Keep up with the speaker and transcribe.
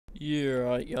Yeah,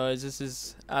 right, guys. This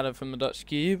is Adam from the Dutch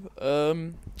Cube.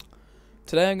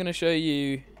 Today I'm going to show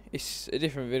you. It's a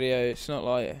different video. It's not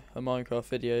like a Minecraft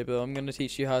video, but I'm going to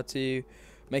teach you how to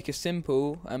make a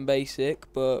simple and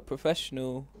basic but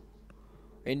professional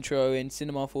intro in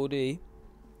Cinema 4D.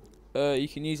 You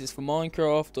can use this for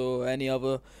Minecraft or any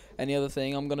other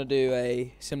thing. I'm going to do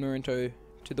a similar intro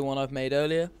to the one I've made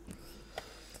earlier.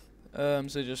 So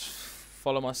just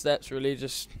follow my steps. Really,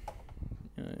 just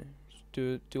you know.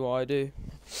 Do what I do.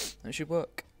 It should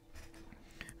work.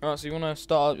 Alright, so you want to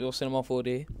start up your Cinema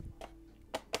 4D,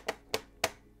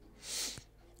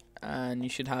 and you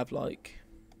should have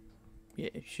you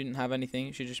shouldn't have anything.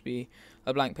 It should just be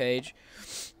a blank page.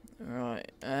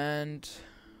 Alright, so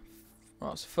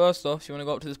first off, you want to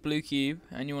go up to this blue cube,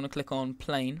 and you want to click on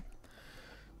plane.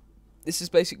 This is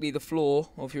basically the floor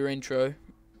of your intro.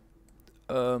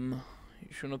 You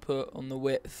just want to put on the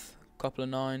width a couple of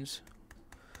 9s.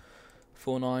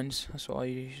 4 9s, that's what I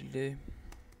usually do.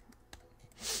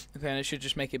 Okay, and it should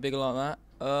just make it bigger like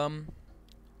that.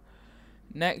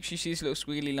 Next, you see this little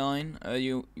squiggly line.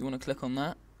 You want to click on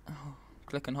that.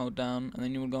 Click and hold down, and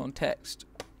then you will go on text.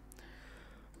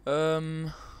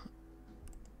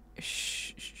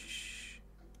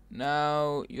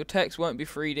 Now your text won't be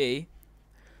 3D,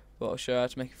 but I'll show you how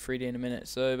to make it 3D in a minute.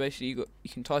 So basically, you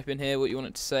can type in here what you want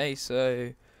it to say.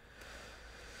 So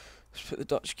let's put the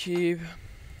Dutch Cube.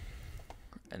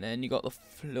 And then you got the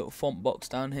little font box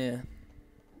down here.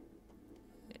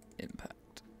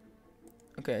 Impact.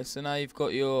 Okay, so now you've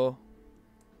got your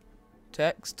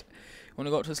text. You want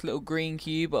to go up to this little green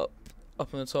cube up on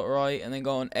the top right, and then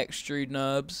go on extrude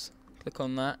NURBS. Click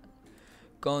on that.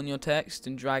 Go on your text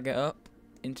and drag it up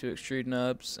into extrude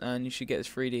NURBS, and you should get this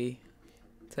 3D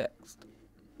text.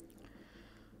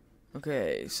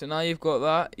 Okay, so now you've got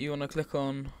that. You want to click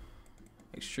on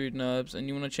extrude NURBS, and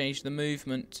you want to change the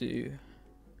movement to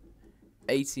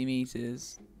 80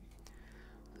 meters,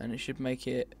 and it should make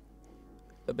it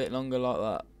a bit longer like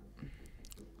that.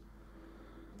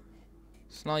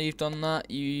 So now you've done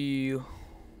that, you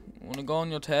want to go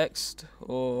on your text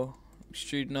or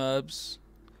extrude NURBS,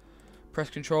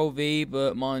 press Ctrl V,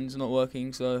 but mine's not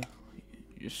working, so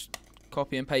you just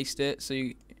copy and paste it. So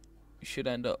you should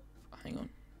end up, hang on,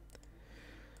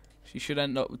 so you should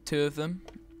end up with 2 of them.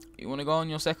 You want to go on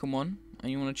your second one,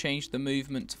 and you want to change the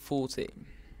movement to 40.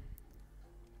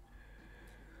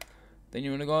 Then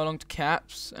you want to go along to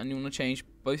caps, and you want to change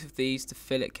both of these to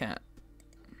fillet cap.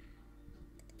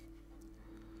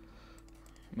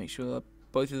 Make sure that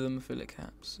both of them are fillet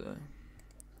caps. So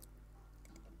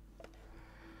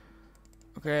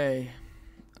okay,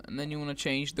 and then you want to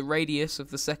change the radius of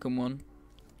the second one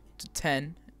to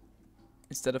 10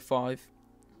 instead of 5.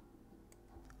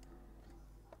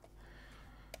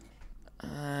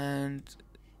 And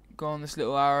go on this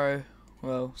little arrow,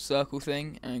 circle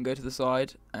thing, and go to the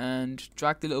side and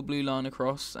drag the little blue line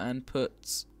across and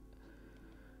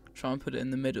try and put it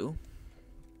in the middle,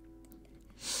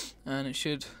 and it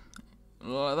should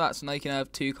look like that. So now you can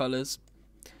have 2 colours.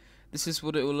 This is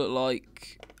what it will look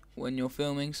like when you're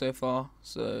filming so far,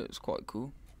 so it's quite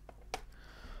cool.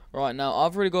 Right, now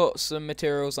I've already got some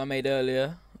materials I made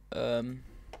earlier,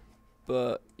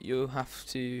 but you'll have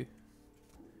to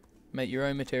make your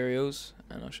own materials,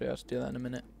 and I'll show you how to do that in a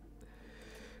minute.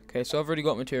 Okay, so I've already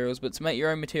got materials, but to make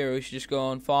your own materials, you just go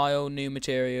on File, New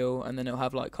Material, and then it'll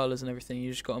have like colours and everything.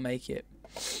 You just got to make it.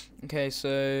 Okay,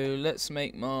 so let's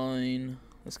make mine.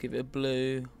 Let's give it a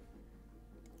blue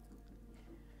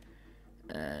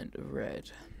and a red.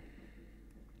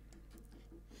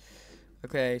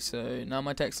 Okay, so now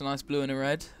my text is a nice blue and a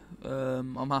red.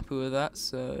 I'm happy with that.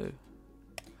 So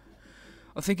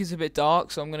I think it's a bit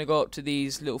dark, so I'm going to go up to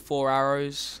these little 4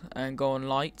 arrows and go on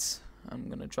light. I'm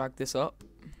going to drag this up.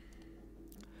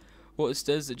 What this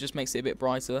does, it just makes it a bit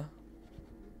brighter.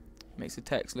 Makes the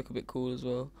text look a bit cool as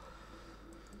well.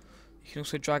 You can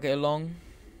also drag it along.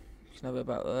 You can have it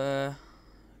about there.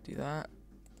 Do that.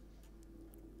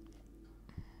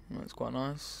 That's quite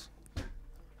nice.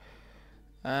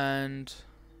 And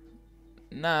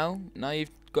now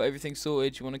you've got everything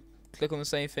sorted, you want to click on the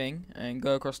same thing and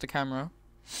go across to camera.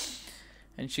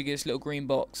 And you should get this little green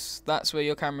box. That's where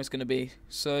your camera's going to be.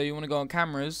 So you want to go on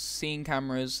cameras, scene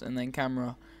cameras, and then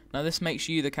camera. Now this makes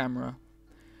you the camera.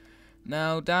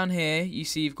 Now down here you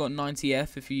see you've got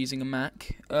 90F if you're using a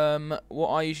Mac. What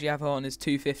I usually have on is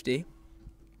 250.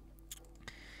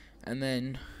 And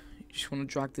then you just want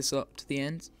to drag this up to the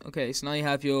end. Okay, so now you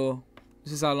have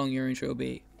this is how long your intro will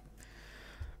be.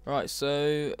 Right,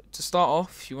 so to start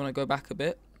off, you want to go back a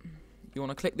bit. You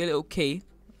want to click the little key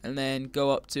and then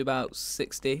go up to about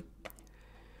 60.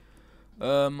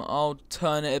 I'll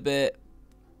turn it a bit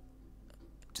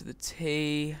to the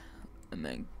T, and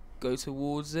then go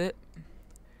towards it,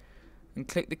 and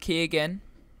click the key again,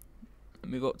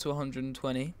 and move up to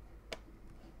 120.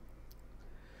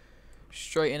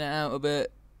 Straighten it out a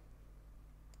bit,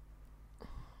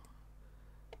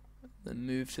 then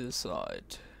move to the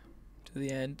side, to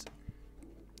the end.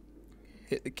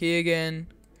 Hit the key again.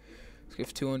 Let's go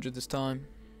for 200 this time.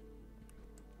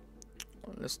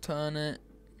 Let's turn it.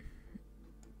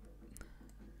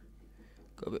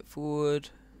 Go a bit forward.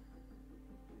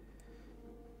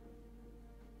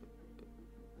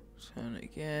 Turn it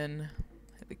again.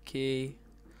 Hit the key.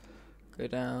 Go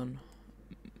down.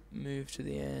 Move to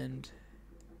the end.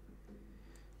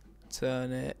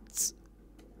 Turn it.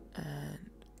 And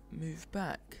move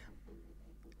back.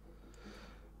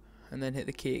 And then hit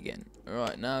the key again.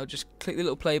 Alright, now just click the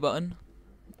little play button.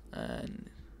 And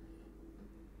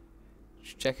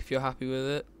just check if you're happy with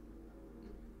it.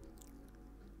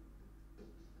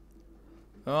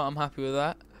 Alright, I'm happy with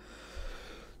that.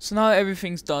 So now that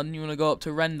everything's done, you want to go up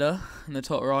to render in the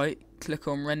top right, click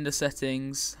on render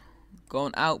settings, go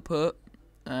on output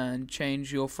and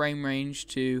change your frame range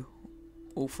to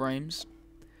all frames.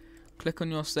 Click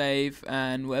on your save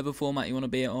and whatever format you want to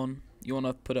be it on, you want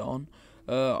to put it on.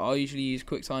 I usually use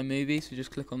QuickTime Movie, so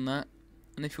just click on that.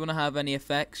 And if you want to have any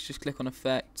effects, just click on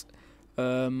effect.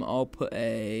 I'll put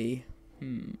a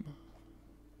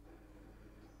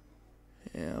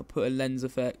I'll put a lens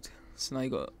effect. So now you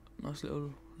got a nice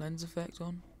little lens effect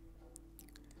on.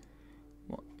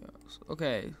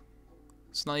 Okay,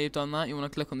 so now you've done that, you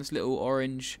want to click on this little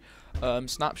orange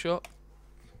snapshot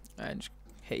and just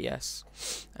hit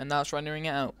yes, and now it's rendering it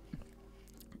out.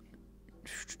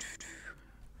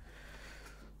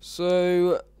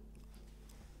 So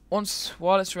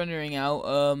while it's rendering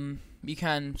out, you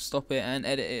can stop it and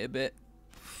edit it a bit,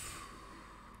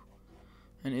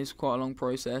 and it's quite a long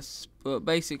process, but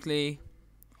basically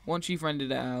once you've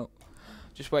rendered it out,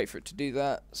 just wait for it to do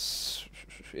that.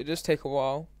 It does take a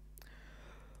while.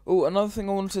 Oh, another thing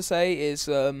I wanted to say is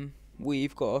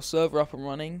we've got our server up and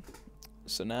running.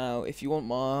 So now if you want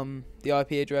the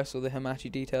IP address or the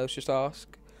Hamachi details, just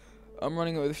ask. I'm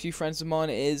running it with a few friends of mine.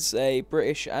 It is a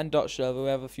British and Dutch server. We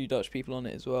have a few Dutch people on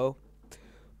it as well.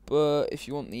 But if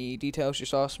you want the details,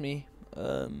 just ask me.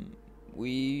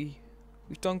 We've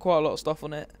done quite a lot of stuff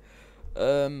on it.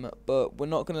 But we're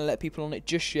not going to let people on it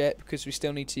just yet because we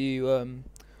still need to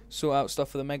sort out stuff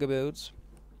for the mega builds.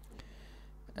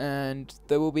 And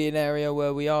there will be an area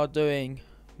where we are doing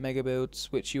mega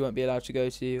builds, which you won't be allowed to go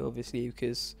to, obviously,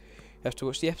 because you have to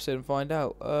watch the episode and find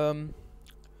out.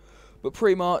 But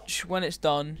pretty much when it's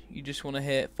done, you just want to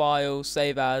hit File,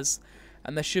 Save As,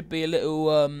 and there should be a little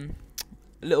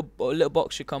little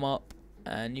box should come up,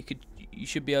 and you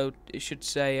should be able. It should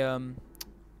say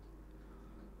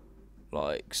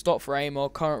like stop frame or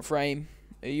current frame.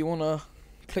 You want to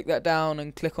click that down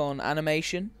and click on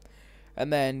animation,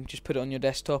 and then just put it on your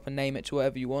desktop and name it to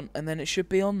whatever you want, and then it should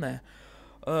be on there.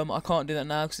 I can't do that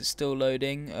now because it's still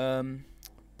loading,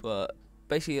 but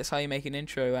basically that's how you make an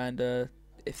intro. And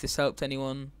if this helped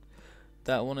anyone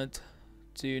that wanted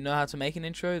to know how to make an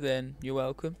intro, then you're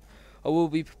welcome. I will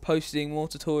be posting more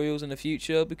tutorials in the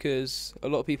future because a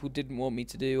lot of people didn't want me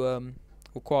to do,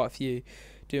 or quite a few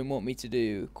didn't want me to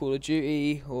do Call of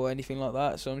Duty or anything like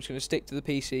that, so I'm just going to stick to the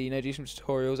PC, do some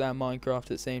tutorials and Minecraft at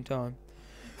the same time.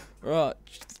 Right,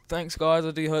 thanks guys, I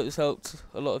do hope this helped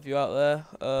a lot of you out there.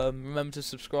 Remember to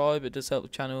subscribe, it does help the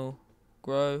channel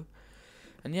grow,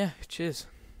 and yeah, cheers.